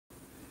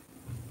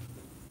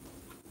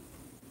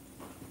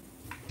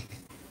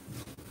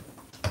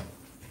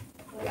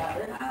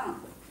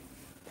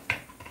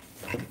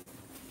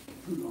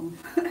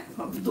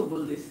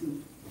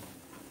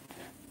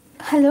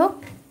Hello.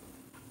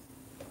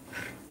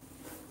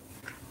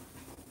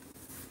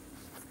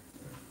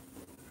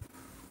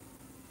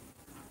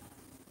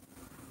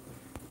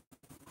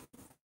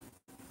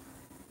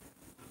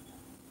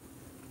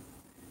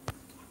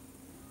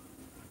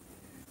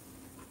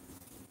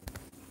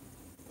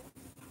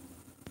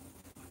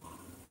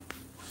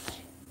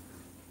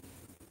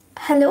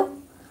 Hello.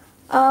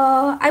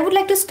 I would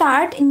like to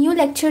start a new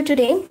lecture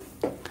today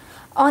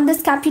on the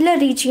scapular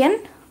region.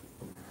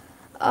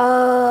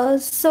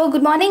 So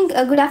good morning,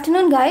 good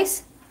afternoon,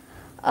 guys.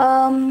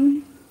 As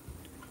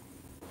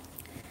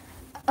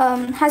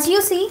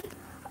you see,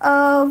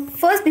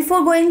 first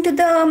before going to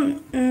the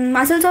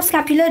muscles of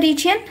scapular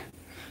region,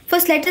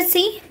 first let us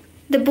see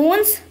the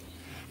bones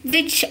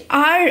which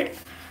are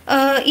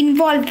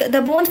involved,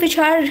 the bones which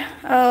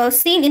are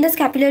seen in the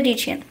scapular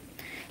region.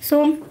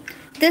 So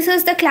this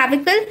is the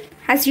clavicle,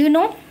 as you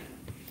know.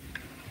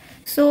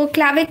 So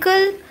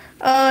clavicle,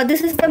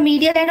 this is the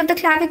medial end of the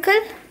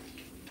clavicle,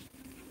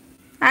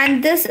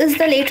 and this is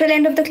the lateral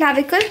end of the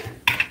clavicle.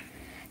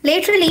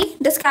 Laterally,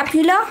 the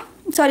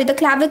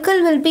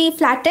clavicle will be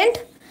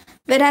flattened,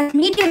 whereas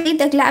medially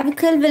the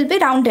clavicle will be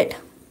rounded.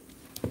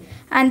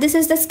 And this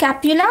is the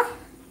scapula.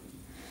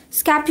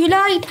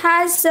 Scapula, it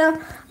has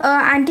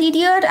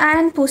anterior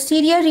and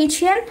posterior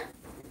region.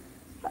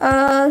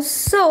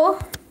 So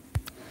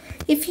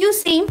if you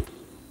see,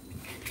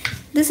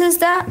 this is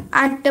the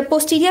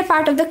posterior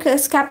part of the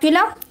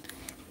scapula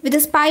with the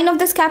spine of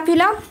the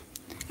scapula,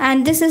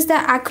 and this is the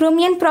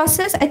acromion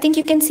process. I think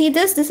you can see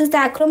this. This is the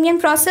acromion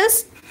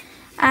process,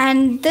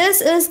 and this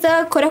is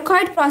the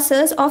coracoid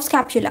process of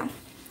scapula.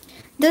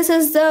 This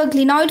is the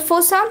glenoid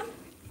fossa,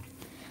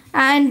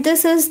 and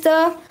this is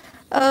the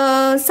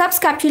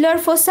subscapular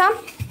fossa.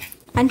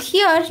 And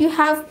here you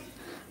have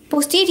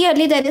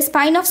posteriorly there is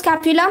spine of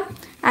scapula,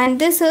 and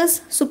this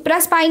is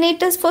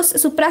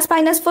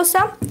supraspinous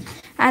fossa,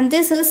 and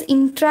this is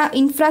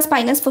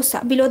infraspinous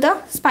fossa, below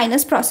the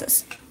spinous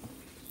process.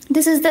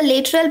 This is the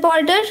lateral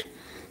border,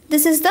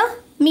 this is the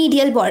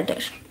medial border.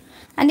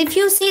 And if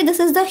you see, this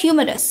is the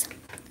humerus.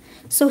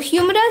 So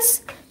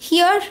humerus,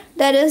 here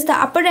there is the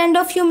upper end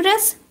of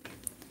humerus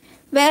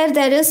where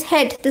there is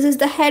head. This is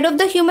the head of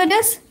the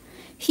humerus.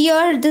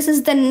 Here this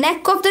is the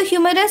neck of the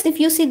humerus. If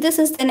you see, this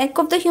is the neck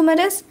of the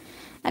humerus.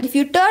 And if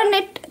you turn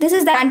it, this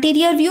is the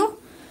anterior view.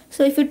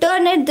 So if you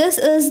turn it, this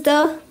is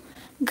the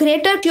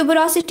greater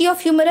tuberosity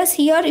of humerus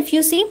here, if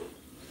you see.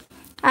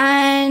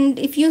 And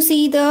if you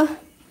see, the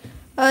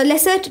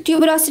lesser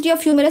tuberosity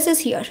of humerus is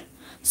here.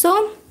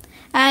 So,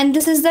 and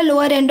this is the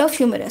lower end of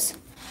humerus.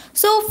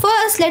 So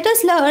first let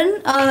us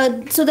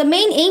learn, so the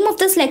main aim of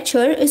this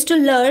lecture is to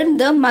learn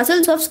the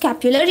muscles of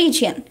scapular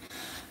region.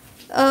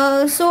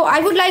 So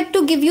I would like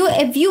to give you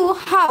a view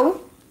how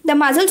the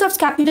muscles of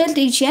scapular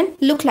region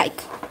look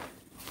like.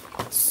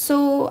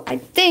 So I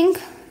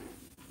think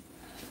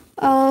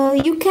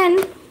you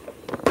can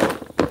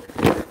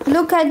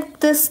look at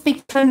this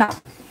picture now,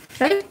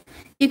 right?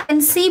 You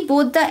can see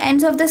both the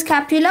ends of the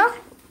scapula.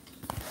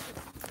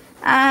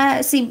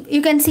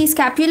 You can see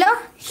scapula,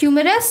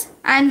 humerus,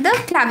 and the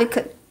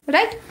clavicle,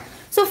 right?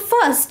 So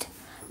first,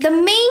 the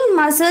main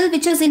muscle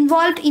which is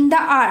involved in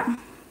the arm,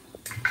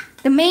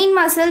 the main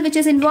muscle which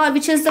is involved,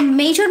 which is the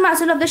major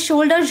muscle of the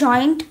shoulder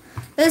joint,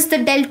 is the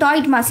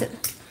deltoid muscle.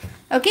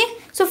 Okay,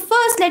 so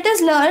first let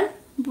us learn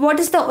what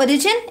is the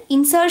origin,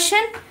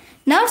 insertion,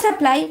 nerve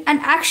supply, and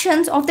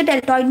actions of the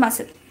deltoid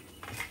muscle.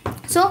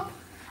 So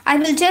I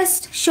will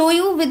just show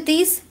you with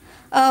these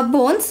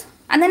bones,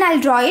 and then I'll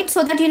draw it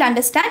so that you'll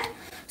understand.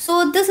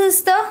 So this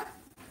is the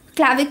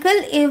clavicle.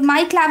 If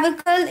my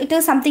clavicle, it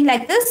is something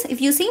like this. If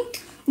you see,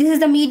 this is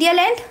the medial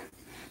end,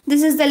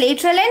 this is the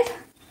lateral end.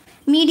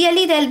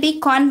 Medially there will be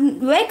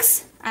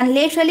convex, and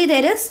laterally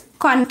there is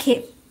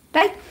concave,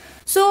 right?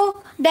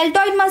 So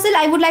deltoid muscle,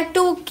 I would like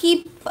to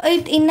keep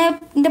it in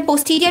the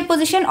posterior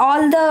position,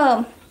 all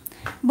the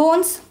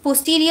bones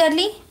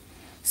posteriorly.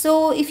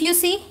 So if you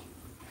see,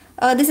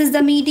 this is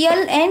the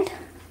medial end.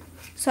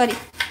 Sorry,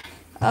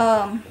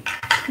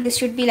 this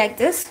should be like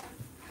this.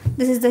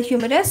 This is the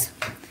humerus.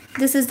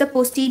 This is the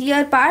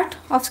posterior part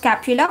of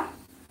scapula,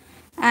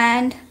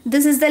 and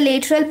this is the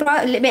lateral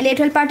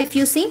part. If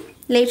you see,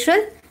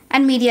 lateral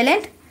and medial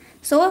end.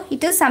 So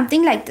it is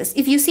something like this.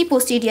 If you see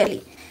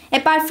posteriorly,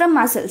 apart from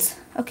muscles,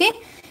 okay,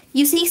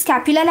 you see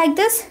scapula like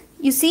this.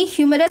 You see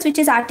humerus, which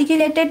is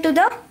articulated to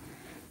the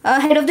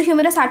head of the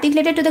humerus,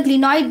 articulated to the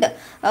glenoid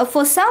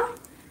fossa,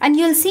 and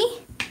you will see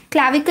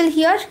clavicle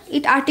here.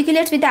 It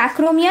articulates with the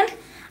acromion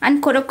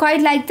and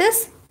coracoid like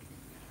this,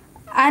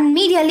 and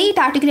medially it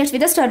articulates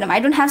with the sternum. I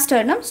don't have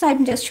sternum, so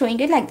I'm just showing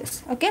it like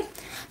this. Okay,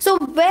 so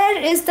where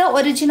is the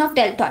origin of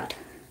deltoid?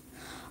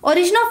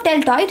 Origin of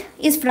deltoid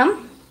is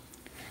from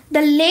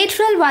the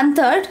lateral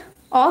 1/3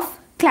 of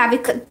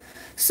clavicle.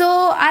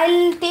 So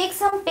I'll take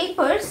some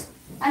papers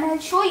and I'll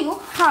show you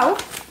how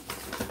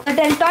the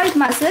deltoid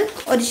muscle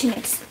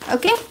originates.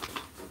 Okay,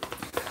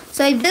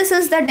 so if this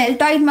is the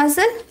deltoid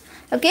muscle,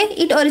 Okay,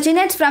 it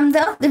originates from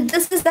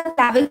this is the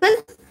clavicle,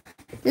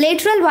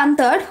 lateral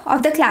 1/3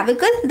 of the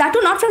clavicle, that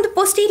too not from the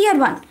posterior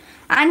one,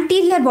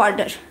 anterior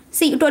border.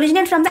 See, it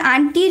originates from the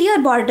anterior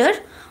border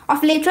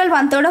of lateral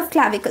 1/3 of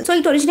clavicle. So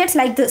it originates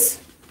like this.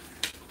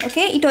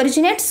 Okay, it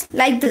originates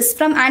like this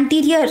from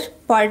anterior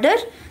border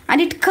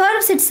and it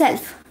curves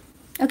itself.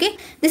 Okay,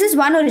 this is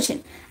one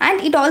origin,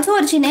 and it also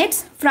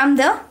originates from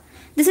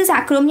this is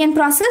acromion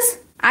process.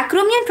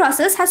 Acromion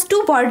process has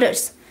two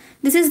borders.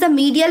 This is the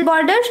medial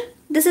border,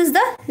 this is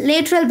the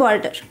lateral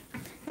border.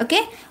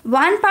 Okay,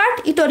 one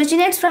part it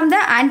originates from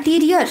the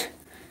anterior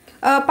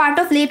part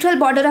of lateral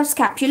border of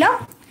scapula,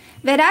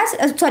 whereas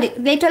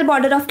lateral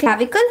border of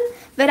clavicle,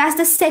 whereas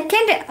the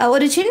second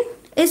origin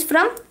is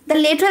from the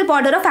lateral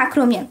border of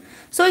acromion.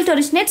 So it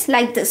originates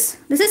like this.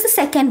 This is the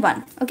second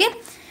one. Okay,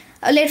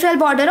 a lateral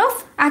border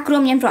of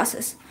acromion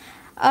process,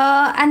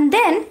 and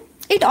then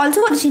it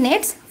also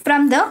originates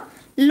from the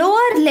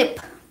lower lip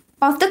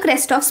of the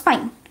crest of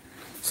spine.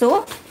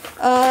 So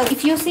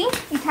if you see,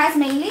 it has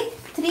mainly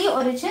three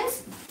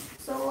origins.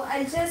 So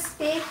I'll just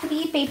take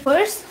 3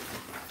 papers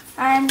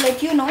and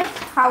let you know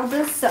how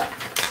this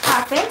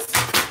happens.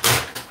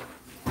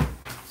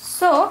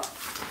 So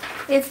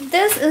if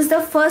this is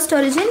the first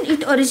origin,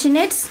 it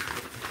originates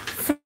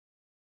from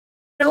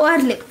lower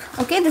lip.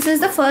 Okay, this is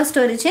the first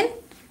origin,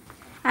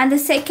 and the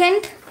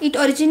second, it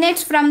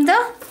originates from the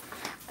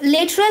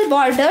lateral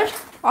border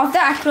of the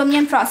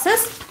acromion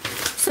process.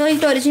 So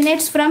it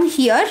originates from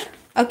here.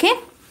 Okay,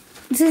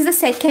 this is the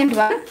second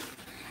one,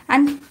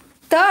 and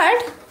third,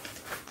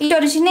 it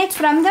originates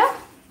from the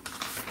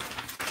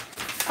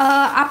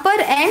upper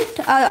end,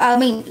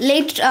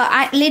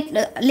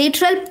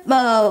 lateral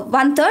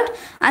 1/3,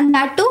 and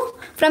that too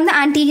from the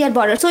anterior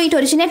border. So it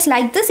originates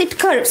like this, it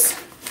curves.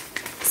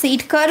 See,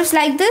 it curves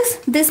like this.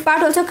 This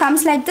part also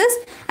comes like this,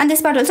 and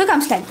this part also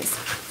comes like this.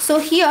 So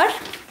here,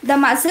 the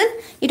muscle,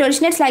 it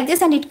originates like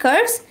this and it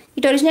curves.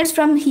 It originates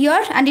from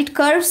here and it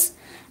curves,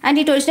 and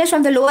it originates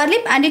from the lower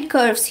lip and it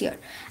curves here.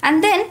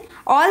 And then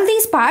all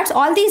these parts,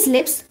 all these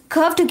lips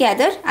curve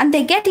together and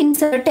they get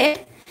inserted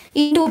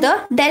into the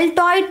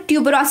deltoid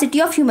tuberosity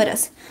of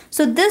humerus.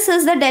 So this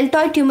is the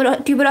deltoid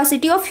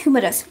tuberosity of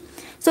humerus.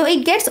 So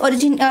it gets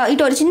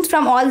it originates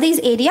from all these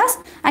areas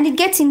and it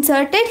gets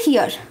inserted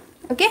here.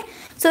 Okay,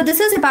 so this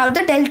is about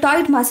the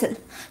deltoid muscle.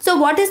 So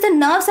what is the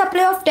nerve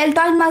supply of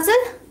deltoid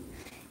muscle?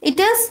 It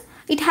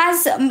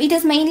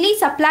is mainly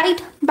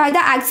supplied by the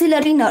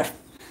axillary nerve.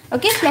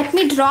 Okay, let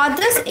me draw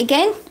this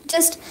again,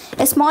 just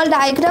a small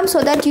diagram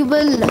so that you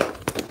will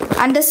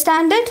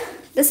understand it.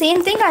 The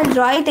same thing, I'll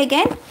draw it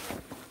again.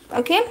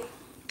 Okay,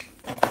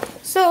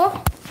 so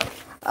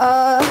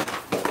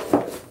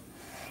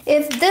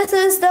if this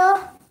is the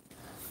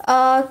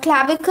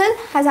clavicle,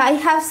 as I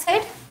have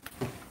said,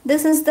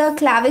 this is the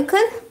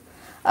clavicle.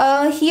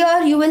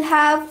 Here you will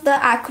have the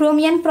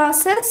acromion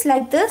process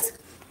like this,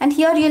 and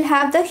here you'll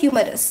have the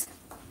humerus.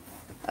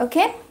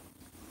 Okay,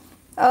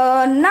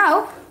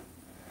 now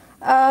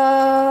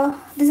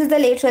this is the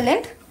lateral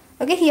end.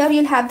 Okay, here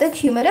you'll have the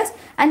humerus,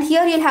 and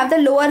here you'll have the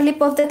lower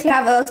lip of the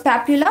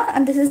scapula,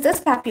 and this is the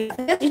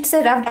scapula. It's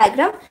a rough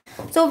diagram.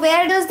 So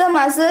where does the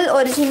muscle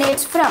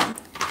originates from?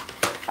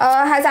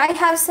 As I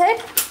have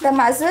said, the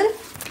muscle,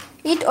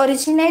 it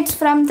originates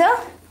from the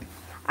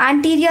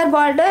anterior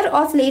border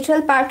of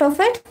lateral part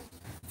of it,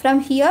 from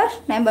here,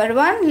 number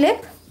 1,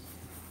 lip,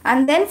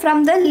 and then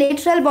from the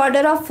lateral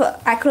border of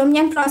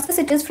acromion process,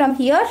 it is from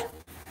here,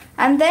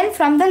 and then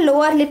from the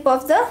lower lip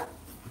of the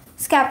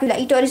scapula,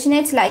 it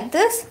originates like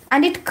this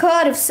and it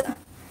curves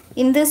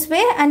in this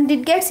way and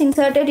it gets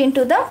inserted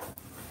into the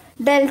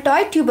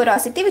deltoid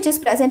tuberosity, which is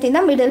present in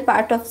the middle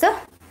part of the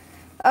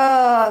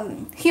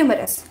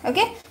humerus.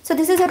 Okay, so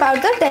this is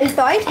about the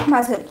deltoid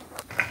muscle.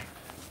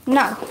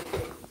 Now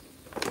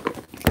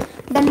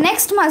the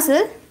next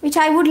muscle which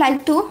I would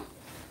like to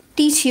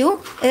teach you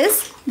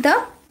is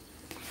the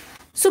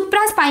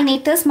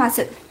supraspinatus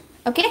muscle.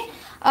 Okay,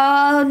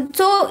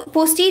 so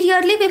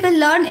posteriorly we will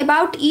learn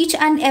about each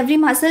and every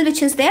muscle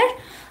which is there,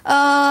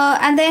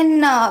 and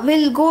then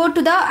we'll go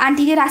to the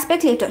anterior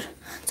aspect later.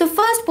 So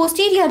first,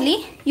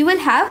 posteriorly you will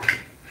have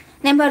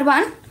number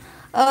 1,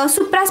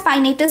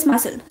 supraspinatus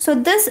muscle. So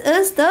this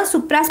is the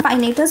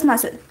supraspinatus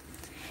muscle.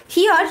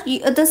 Here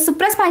the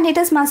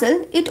supraspinatus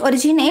muscle, it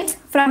originates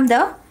from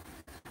the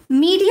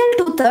medial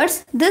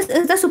 2/3. This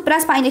is the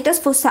supraspinatus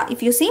fossa.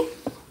 If you see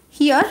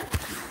here,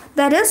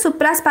 there is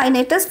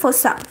supraspinatus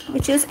fossa,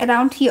 which is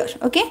around here.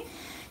 Okay,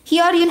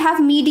 here you'll have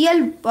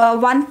medial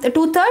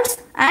 2/3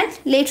 and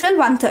lateral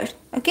 1/3.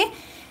 Okay,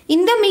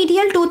 in the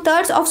medial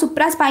 2/3 of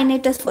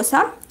supraspinatus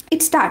fossa,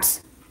 it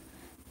starts.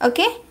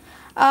 Okay,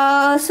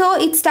 so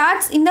it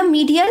starts in the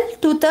medial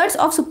 2/3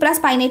 of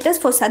supraspinatus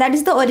fossa. That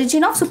is the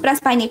origin of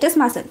supraspinatus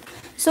muscle.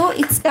 So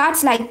it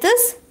starts like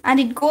this and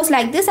it goes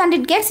like this and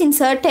it gets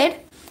inserted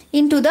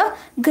into the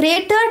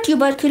greater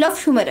tubercle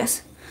of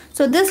humerus.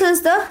 So this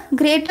is the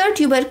greater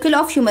tubercle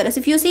of humerus.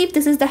 If you see,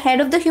 this is the head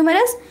of the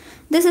humerus,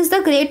 this is the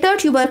greater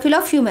tubercle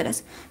of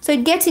humerus. So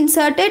it gets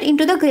inserted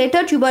into the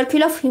greater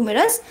tubercle of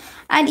humerus,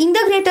 and in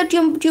the greater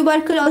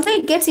tubercle also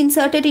it gets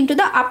inserted into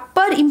the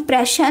upper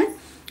impression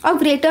of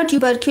greater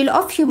tubercle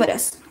of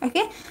humerus.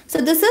 Okay, so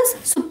this is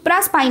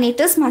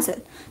supraspinatus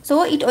muscle.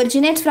 So it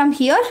originates from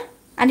here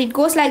and it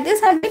goes like this,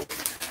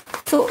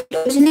 so it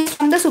originates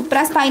from the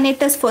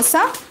supraspinatus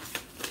fossa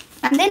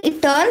and then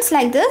it turns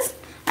like this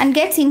and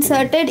gets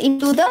inserted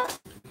into the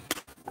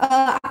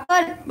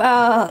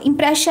upper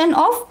impression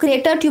of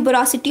greater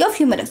tuberosity of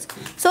humerus.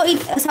 So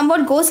it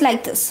somewhat goes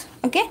like this.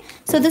 Okay,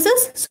 so this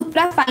is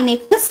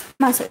supraspinatus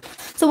muscle.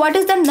 So what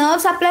is the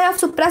nerve supply of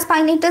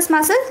supraspinatus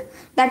muscle?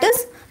 That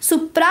is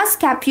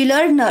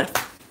suprascapular nerve.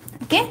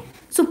 Okay,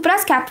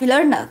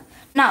 suprascapular nerve.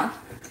 Now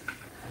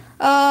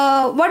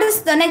what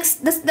is the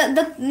next?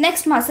 The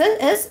next muscle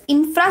is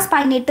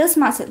infraspinatus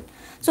muscle.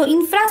 So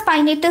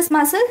infraspinatus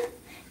muscle,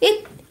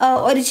 it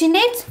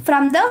originates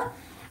from the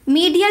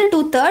medial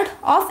 2/3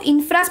 of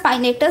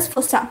infraspinatus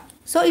fossa.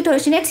 So it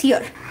originates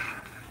here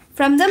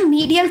from the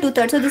medial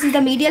 2/3. So this is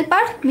the medial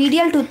part,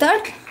 medial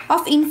 2/3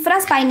 of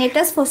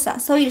infraspinatus fossa.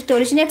 So it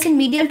originates in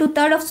medial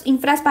 2/3 of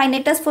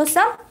infraspinatus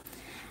fossa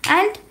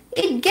and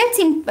it gets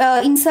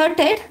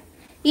inserted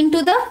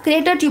into the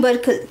greater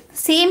tubercle,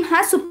 same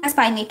as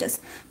supraspinatus,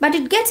 but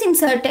it gets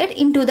inserted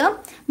into the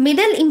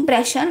middle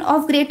impression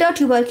of greater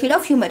tubercle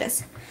of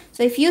humerus.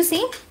 So if you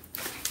see,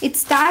 it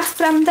starts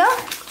from the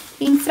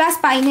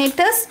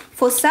infraspinatus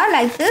fossa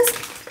like this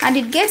and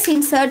it gets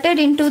inserted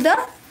into the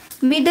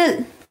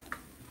middle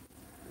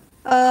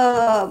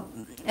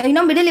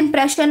middle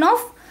impression of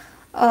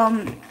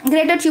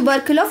greater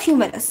tubercle of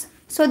humerus.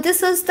 So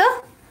this is the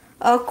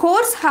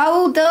course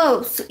how the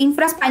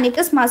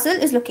infraspinatus muscle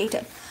is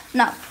located.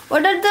 Now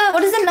what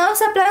is the nerve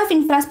supply of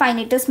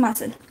infraspinatus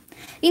muscle?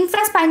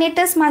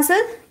 Infraspinatus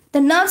muscle,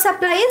 the nerve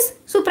supply is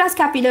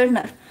suprascapular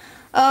nerve.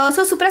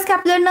 So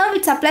suprascapular nerve,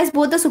 it supplies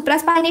both the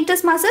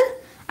supraspinatus muscle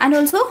and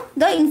also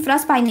the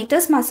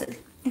infraspinatus muscle.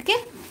 Okay,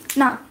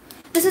 now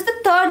this is the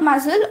third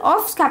muscle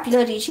of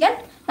scapular region.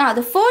 Now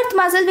the fourth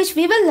muscle which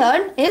we will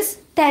learn is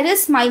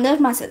teres minor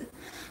muscle.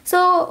 So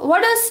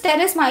what is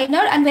teres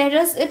minor and where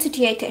is it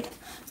situated?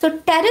 So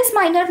teres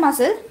minor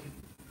muscle,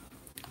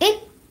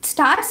 it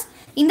starts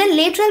in the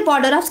lateral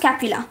border of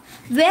scapula.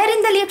 Where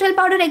in the lateral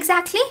border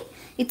exactly?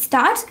 It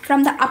starts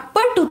from the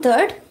upper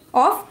 2/3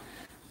 of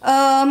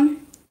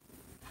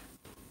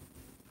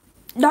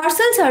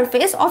dorsal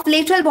surface of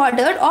lateral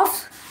border of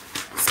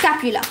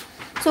scapula.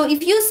 So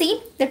if you see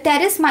the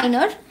teres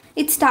minor,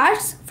 it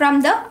starts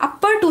from the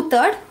upper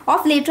 2/3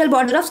 of lateral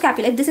border of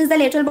scapula. This is the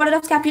lateral border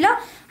of scapula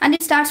and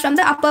it starts from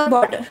the upper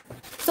border.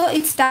 So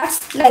it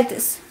starts like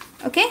this.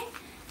 Okay,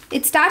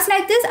 it starts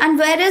like this, and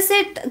where is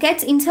it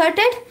gets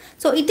inserted?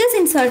 So it is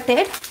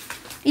inserted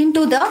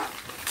into the,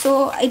 so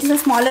it is a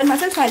smaller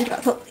muscle, so I'll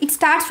draw. So it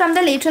starts from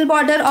the lateral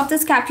border of the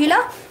scapula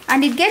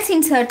and it gets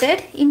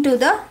inserted into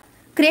the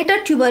greater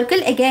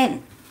tubercle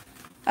again.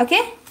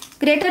 Okay,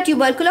 greater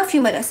tubercle of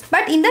humerus,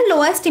 but in the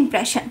lowest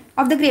impression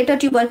of the greater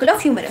tubercle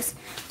of humerus.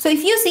 So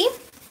if you see,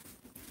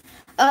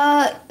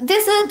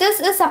 this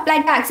is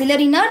supplied by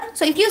axillary nerve.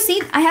 So if you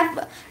see, I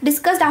have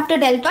discussed after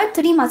deltoid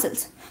 3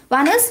 muscles.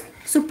 One is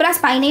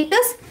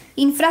supraspinatus,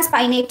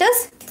 infraspinatus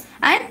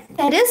and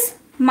teres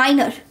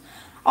minor.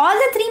 All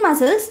the 3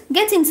 muscles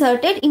gets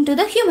inserted into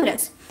the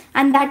humerus,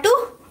 and that too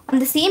on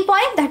the same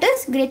point, that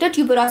is greater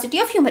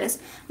tuberosity of humerus.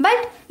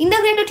 But in the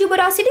greater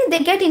tuberosity, they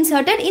get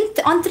inserted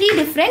on 3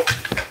 different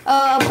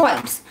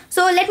points.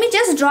 So let me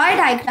just draw a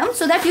diagram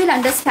so that you will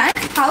understand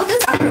how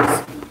this occurs.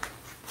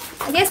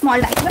 Okay,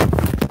 small diagram.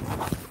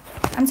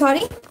 I'm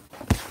sorry.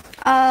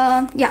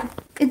 Yeah,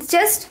 it's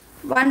just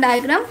one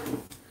diagram.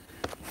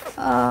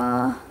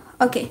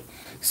 Okay,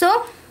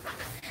 so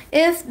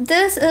if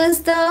this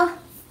is the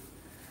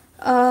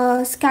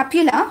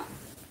scapula,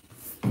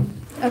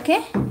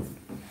 okay,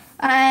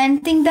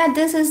 and think that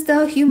this is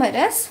the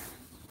humerus.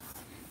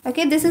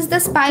 Okay, this is the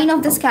spine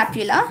of the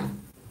scapula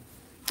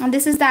and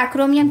this is the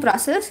acromion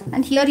process,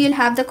 and here you'll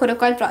have the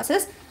coracoid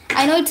process.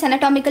 I know it's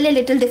anatomically a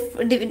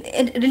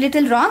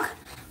little wrong,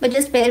 but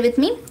just bear with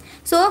me.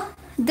 So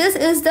this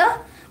is the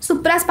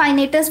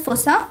supraspinatus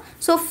fossa.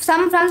 So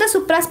from the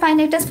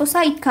supraspinatus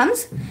fossa it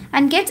comes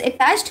and gets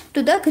attached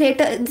to the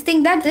greater,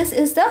 think that this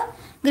is the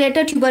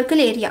greater tubercle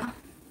area.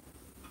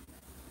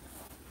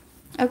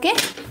 Okay,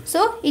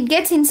 so it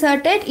gets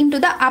inserted into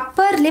the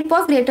upper lip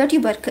of greater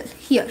tubercle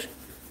here.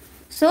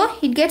 So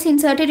it gets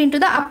inserted into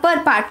the upper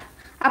part,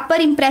 upper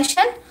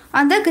impression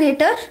on the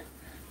greater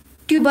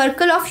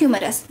tubercle of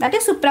humerus, that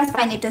is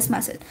supraspinatus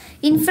muscle.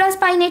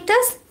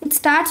 Infraspinatus, it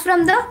starts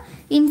from the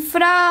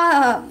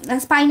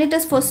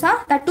infraspinatus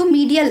fossa, that to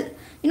medial,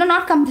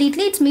 not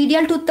completely, it's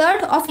medial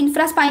 2/3 of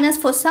infraspinous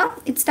fossa.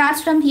 It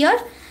starts from here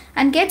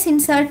and gets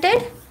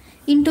inserted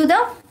into the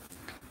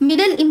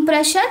middle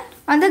impression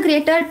on the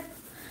greater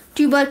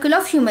tubercle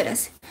of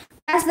humerus.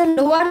 As the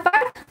lower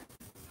part,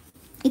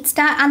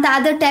 and the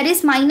other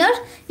teres minor,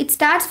 it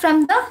starts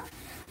from the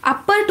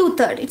upper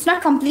 2/3. It's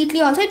not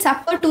completely also, it's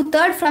upper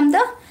 2/3 from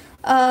the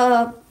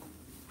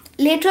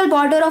lateral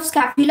border of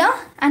scapula,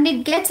 and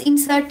it gets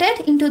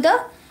inserted into the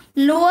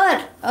lower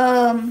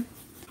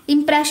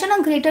impression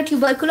on greater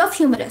tubercle of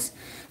humerus.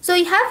 So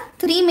you have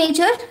three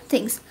major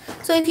things.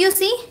 So if you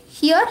see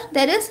here,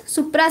 there is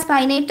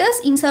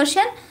supraspinatus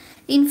insertion,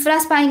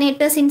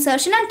 infraspinatus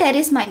insertion, and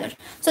teres minor.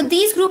 So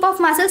these group of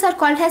muscles are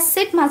called as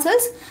sit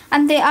muscles,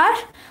 and they are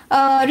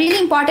really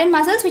important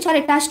muscles which are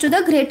attached to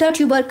the greater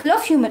tubercle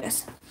of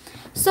humerus.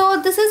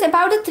 So this is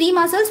about the three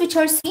muscles which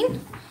are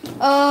seen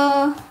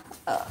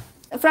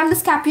from the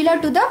scapula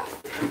to the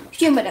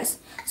humerus.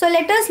 So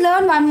let us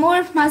learn one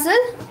more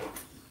muscle.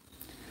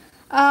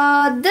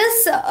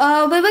 This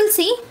we will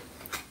see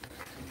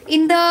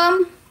in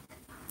the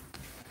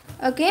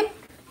okay.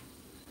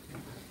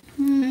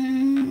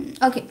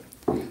 Okay,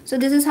 so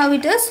this is how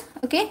it is.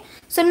 Okay,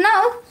 so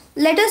now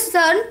let us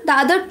learn the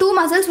other two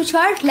muscles which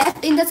are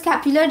left in the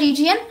scapular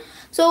region.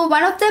 So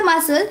one of the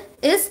muscle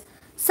is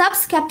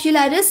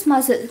subscapularis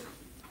muscle.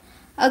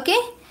 Okay,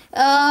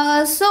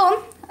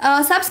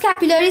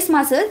 subscapularis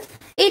muscle,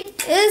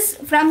 it is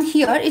from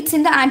here, it's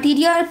in the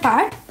anterior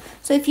part.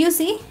 So if you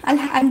see,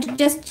 I'm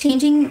just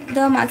changing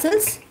the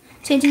muscles,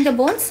 changing the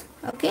bones.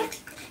 Okay,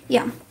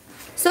 yeah,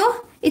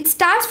 so it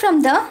starts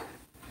from the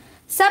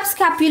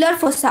subscapular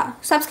fossa,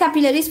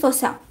 subscapularis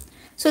fossa.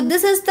 So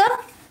this is the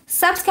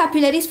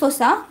subscapularis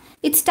fossa.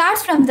 It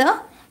starts from the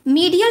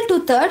medial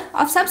two-third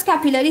of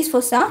subscapularis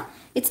fossa.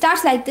 It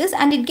starts like this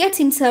and it gets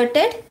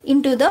inserted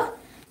into the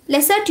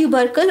lesser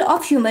tubercle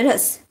of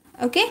humerus.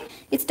 Okay,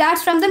 it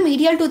starts from the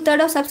medial two-third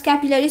of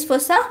subscapularis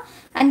fossa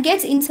and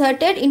gets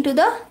inserted into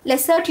the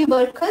lesser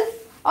tubercle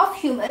of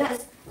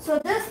humerus. So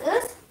this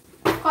is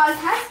called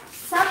as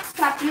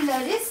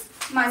subscapularis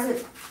muscle.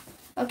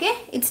 Okay,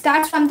 it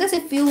starts from this.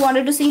 If you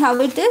wanted to see how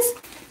it is,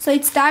 so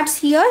it starts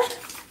here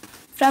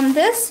from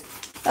this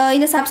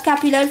in the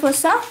subscapular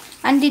fossa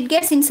and it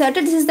gets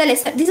inserted. This is the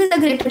lesser, this is the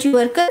greater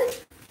tubercle,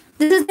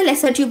 this is the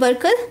lesser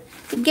tubercle.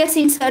 It gets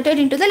inserted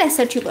into the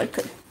lesser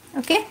tubercle.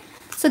 Okay,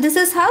 so this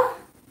is how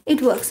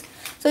it works.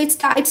 So it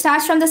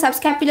starts from the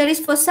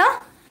subscapularis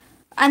fossa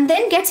and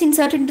then gets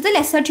inserted into the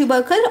lesser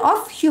tubercle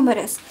of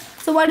humerus.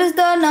 So what is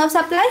the nerve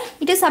supply?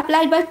 It is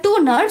supplied by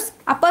two nerves,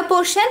 upper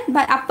portion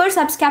by upper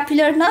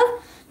subscapular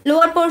nerve,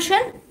 lower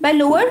portion by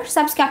lower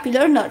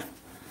subscapular nerve.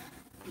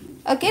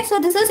 Okay, so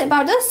this is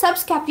about the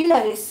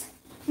subscapularis.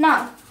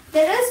 Now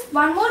there is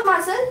one more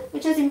muscle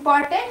which is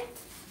important.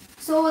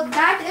 So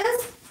that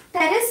is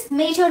teres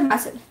major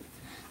muscle.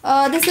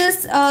 This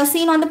is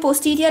seen on the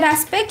posterior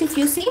aspect. If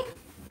you see,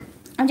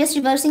 I'm just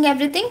reversing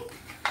everything.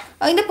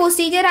 In the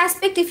posterior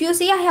aspect, if you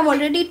see, I have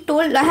already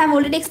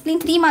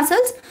explained three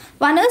muscles.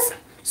 One is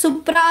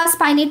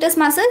supraspinatus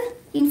muscle,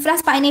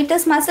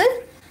 infraspinatus muscle,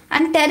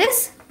 and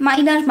teres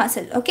minor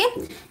muscle. Okay,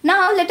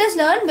 now let us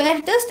learn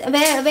where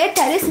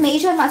teres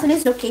major muscle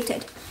is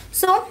located.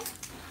 So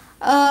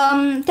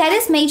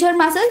teres major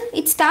muscle,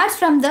 it starts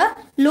from the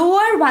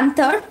lower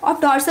one-third of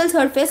dorsal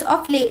surface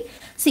of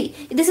see,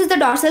 this is the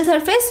dorsal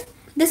surface,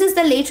 this is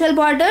the lateral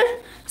border.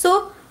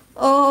 So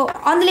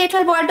on the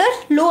lateral border,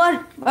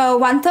 lower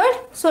one-third,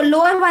 so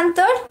lower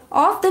one-third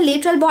of the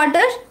lateral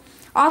border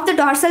of the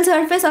dorsal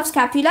surface of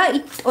scapula,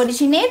 it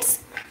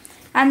originates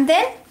and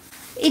then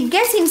it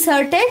gets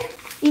inserted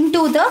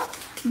into the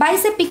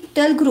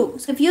bicipital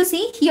groove. So if you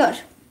see here,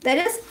 there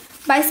is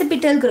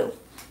bicipital groove.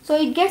 So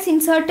it gets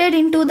inserted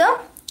into the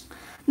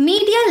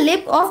medial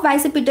lip of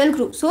bicipital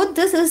groove. So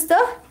this is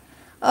the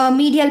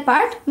medial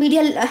part.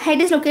 Medial head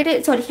is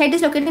located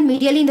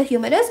medially in the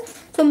humerus.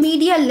 So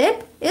medial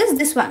lip is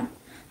this one.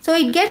 So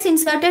it gets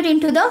inserted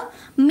into the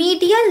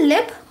medial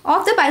lip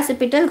of the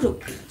bicipital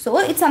groove. So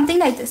it's something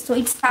like this. So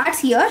it starts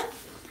here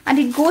and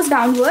it goes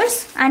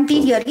downwards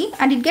anteriorly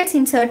and it gets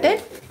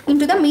inserted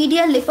into the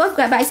medial lip of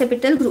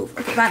bicipital groove.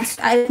 Okay, once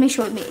let me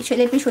show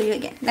you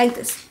again, like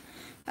this.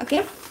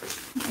 Okay,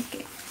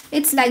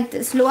 it's like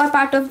this, lower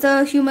part of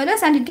the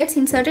humerus and it gets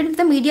inserted into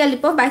the medial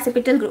lip of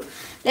bicipital groove.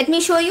 Let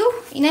me show you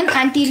in an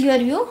anterior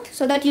view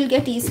so that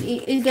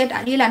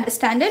you'll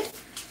understand it.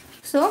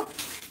 So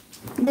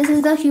this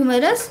is the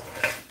humerus.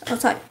 Oh,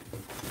 sorry.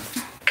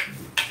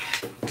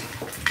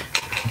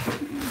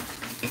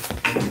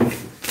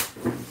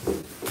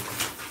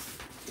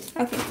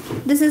 Okay,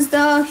 this is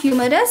the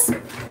humerus.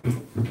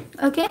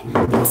 Okay,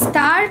 it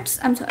starts,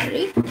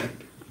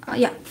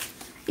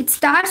 it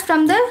starts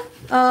from the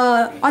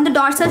on the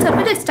dorsal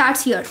surface. It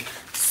starts here,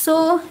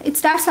 so it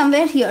starts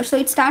somewhere here. So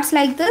it starts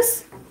like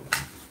this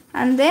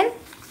and then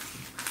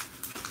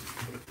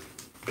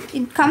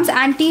it comes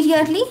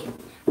anteriorly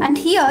and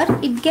here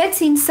it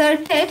gets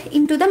inserted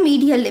into the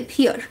medial lip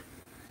here.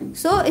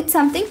 So it's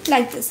something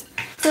like this.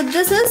 So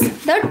this is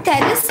the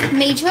teres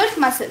major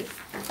muscle.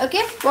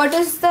 Okay, what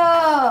is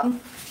the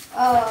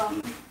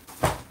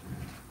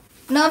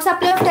nerve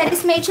supply of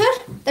teres major?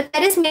 The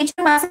teres major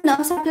muscle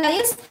nerve supply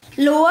is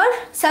lower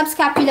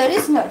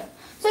subscapularis nerve.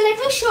 So let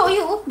me show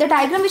you the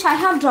diagram which I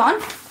have drawn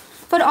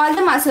for all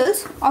the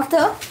muscles of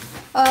the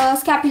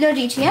scapular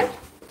region.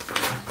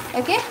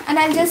 Okay, and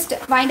I'll just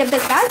wind up the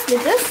class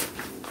with this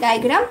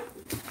diagram.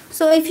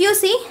 So if you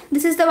see,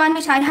 this is the one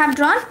which I have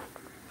drawn.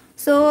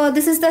 So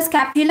this is the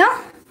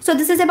scapula. So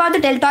this is about the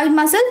deltoid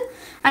muscle,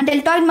 and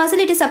deltoid muscle,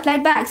 it is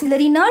supplied by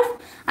axillary nerve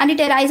and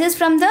it arises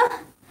from the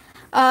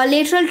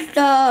lateral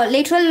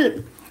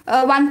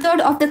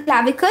 1/3 of the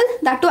clavicle,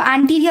 that to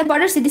anterior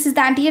border. See, this is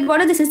the anterior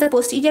border, this is the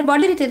posterior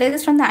border. It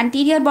arises from the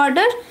anterior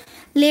border,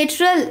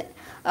 lateral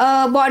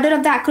border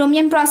of the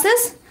acromion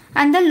process,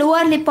 and the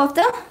lower lip of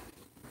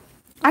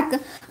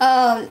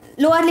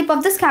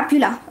the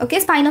scapula, okay,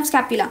 spine of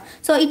scapula.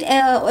 So it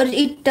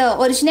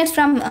originates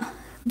from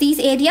these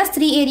areas,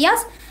 3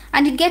 areas,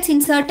 and it gets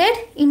inserted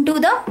into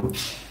the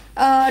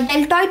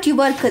deltoid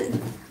tubercle,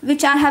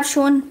 which I have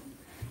shown.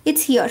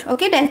 It's here,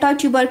 okay, deltoid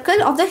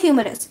tubercle of the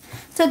humerus.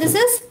 So this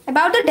is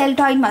about the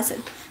deltoid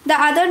muscle. The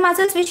other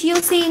muscles which you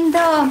see in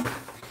the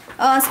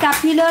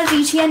scapular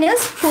region is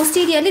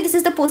posteriorly. This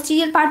is the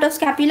posterior part of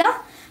scapula.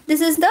 This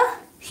is the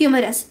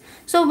humerus.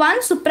 So one,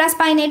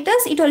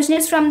 supraspinatus, it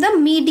originates from the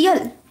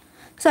medial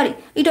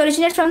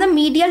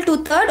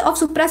 2/3 of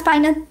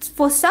supraspinal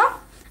fossa,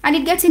 and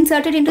it gets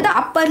inserted into the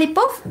upper lip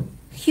of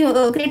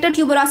greater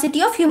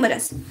tuberosity of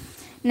humerus.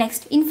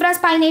 Next,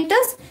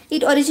 infraspinatus,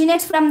 it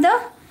originates from the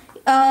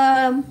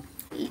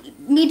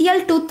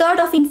medial 2/3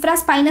 of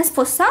infraspinous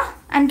fossa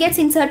and gets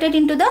inserted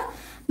into the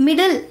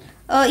middle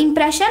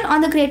impression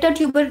on the greater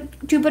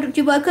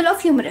tubercle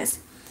of humerus.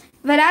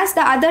 Whereas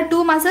the other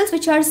 2 muscles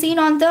which are seen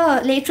on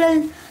the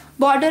lateral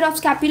border of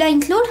scapula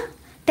include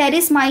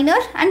teres minor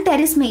and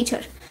teres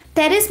major.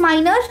 Teres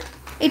minor,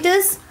 it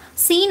is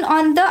seen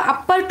on the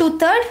upper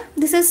 2/3.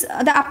 This is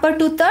the upper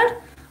 2/3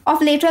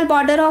 of lateral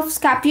border of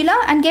scapula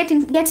and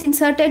gets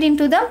inserted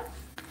into the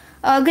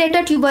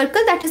greater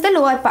tubercle, that is the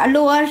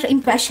lower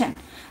impression.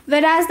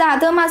 Whereas the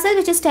other muscle,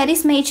 which is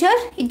teres major,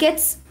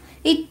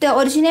 it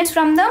originates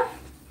from the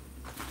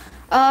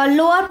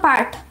lower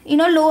part,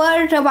 lower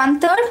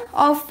 1/3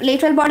 of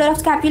lateral border of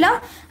scapula,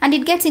 and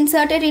it gets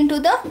inserted into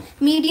the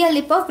medial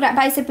lip of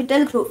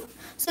bicipital groove.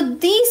 So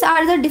these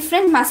are the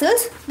different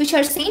muscles which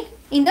are seen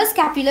in the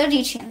scapular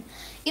region.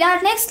 In our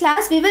next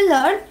class, we will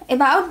learn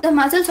about the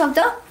muscles of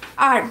the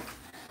arm.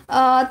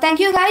 Thank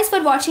you guys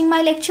for watching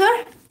my lecture.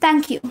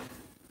 Thank you.